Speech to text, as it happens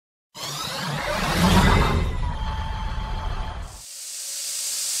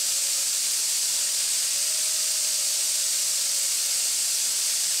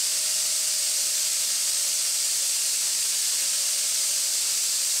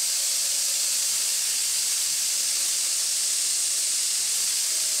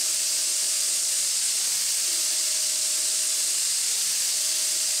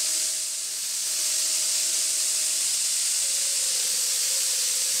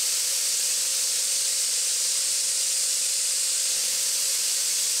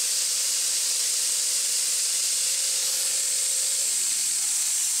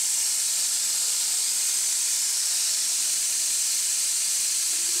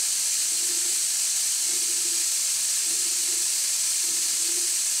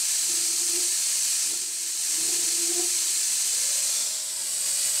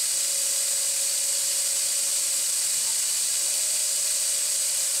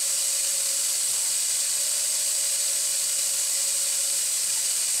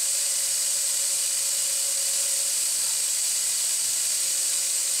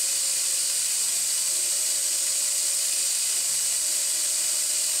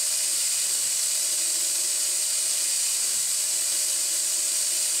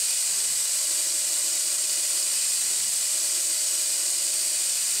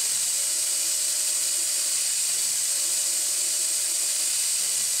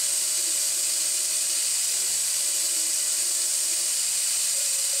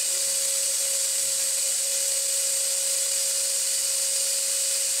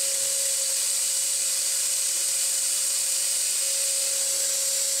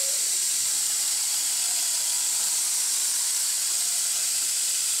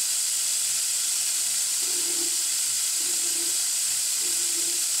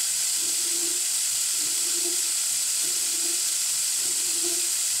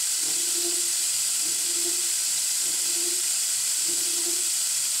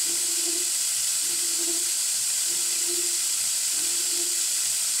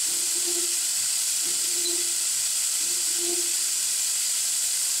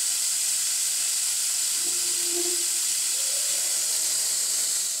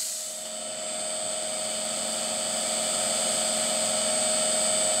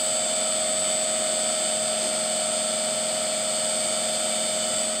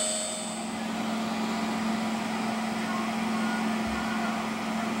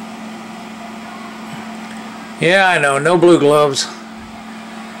Yeah, I know, no blue gloves.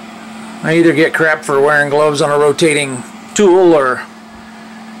 I either get crap for wearing gloves on a rotating tool or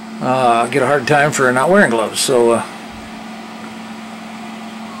get a hard time for not wearing gloves. So, oh,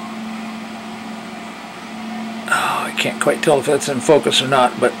 I can't quite tell if that's in focus or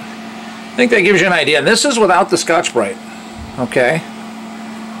not, but I think that gives you an idea. And this is without the Scotch-Brite, okay?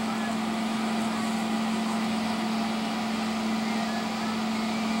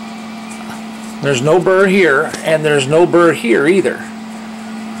 There's no burr here, and there's no burr here either.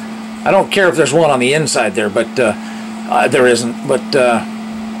 I don't care if there's one on the inside there, but there isn't. But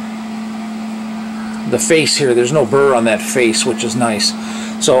the face here, there's no burr on that face, which is nice.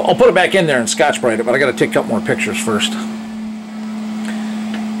 So I'll put it back in there and Scotch-Brite it, but I got to take a couple more pictures first.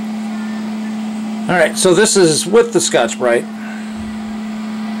 All right, so this is with the Scotch-Brite.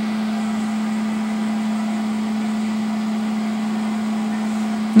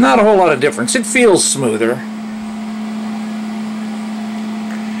 Not a whole lot of difference. It feels smoother.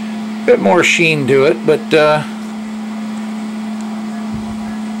 Bit more sheen to it, but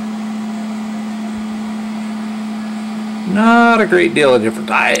not a great deal of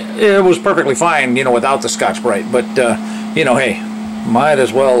difference. It was perfectly fine, you know, without the Scotch-Brite, but you know, hey, might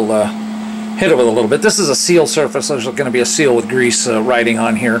as well hit it with a little bit. This is a seal surface. There's going to be a seal with grease riding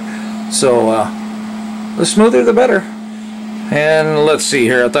on here, so the smoother the better. And let's see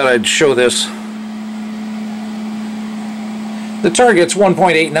here, I thought I'd show this. The target's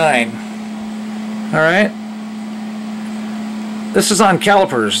 1.89. Alright? This is on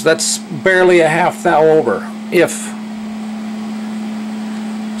calipers. That's barely a half thou over, if.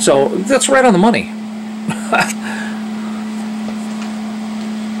 So, that's right on the money.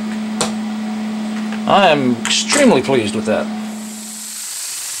 I'm extremely pleased with that.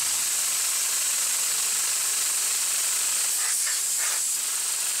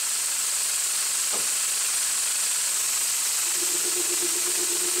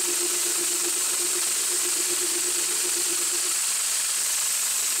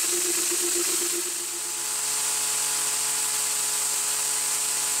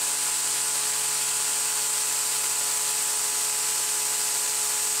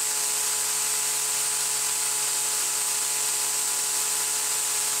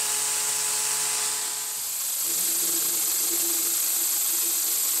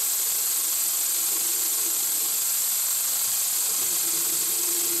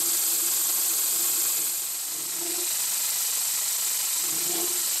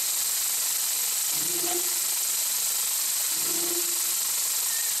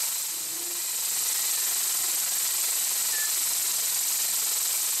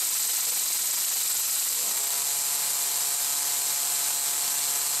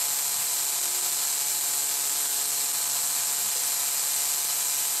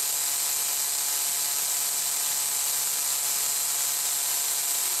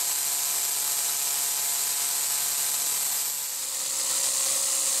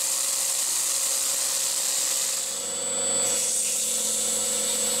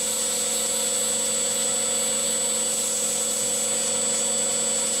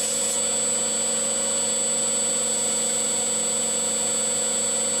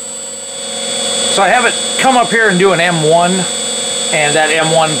 So I have it come up here and do an M1, and that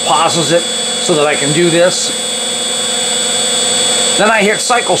M1 pauses it so that I can do this. Then I hit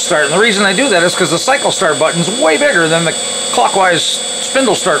cycle start, and the reason I do that is because the cycle start button's way bigger than the clockwise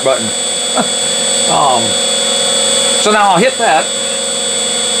spindle start button. So now I'll hit that.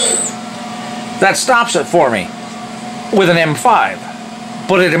 That stops it for me with an M5,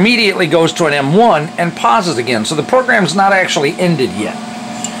 but it immediately goes to an M1 and pauses again. So the program's not actually ended yet.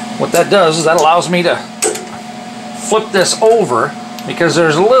 What that does is that allows me to flip this over, because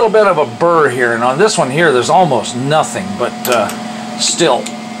there's a little bit of a burr here, and on this one here there's almost nothing, but still,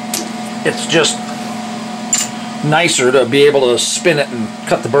 it's just nicer to be able to spin it and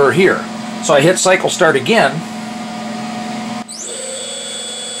cut the burr here. So I hit cycle start again.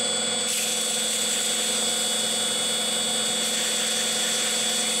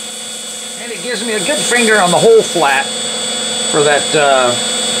 And it gives me a good finger on the hole flat for that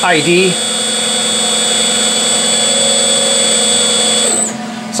ID.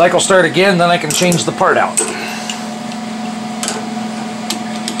 Cycle start again, then I can change the part out.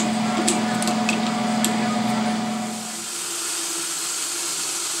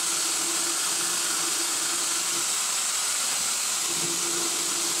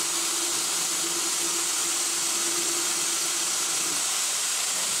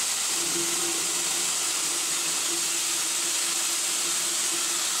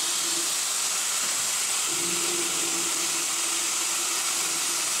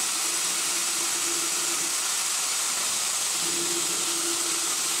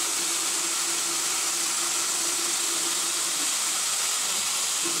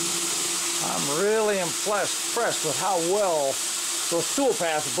 I'm really impressed with how well those tool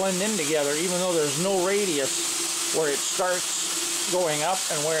paths blend in together, even though there's no radius where it starts going up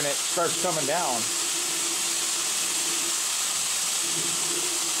and where it starts coming down.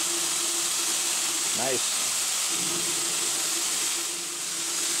 Nice.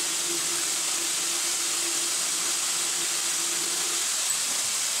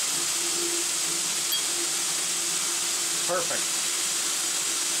 Perfect.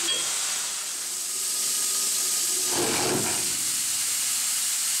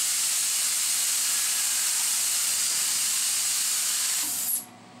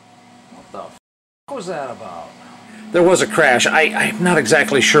 What the f was that about? There was a crash. I'm not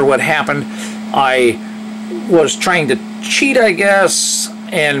exactly sure what happened. I was trying to cheat, I guess,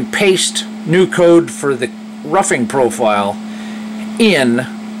 and paste new code for the roughing profile in,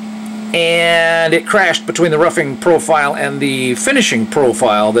 and it crashed between the roughing profile and the finishing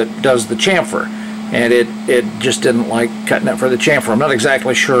profile that does the chamfer, and it just didn't like cutting it for the chamfer. I'm not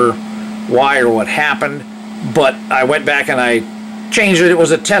exactly sure why or what happened, but I went back and I changed it. It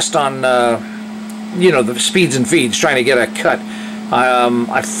was a test on you know, the speeds and feeds, trying to get a cut.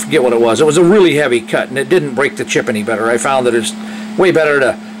 I forget what it was. It was a really heavy cut, and it didn't break the chip any better. I found that it's way better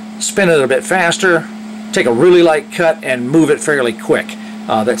to spin it a bit faster, take a really light cut, and move it fairly quick.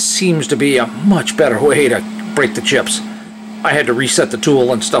 That seems to be a much better way to break the chips. I had to reset the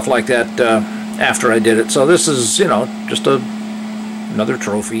tool and stuff like that after I did it. So this is, you know, just another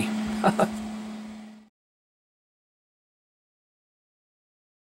trophy.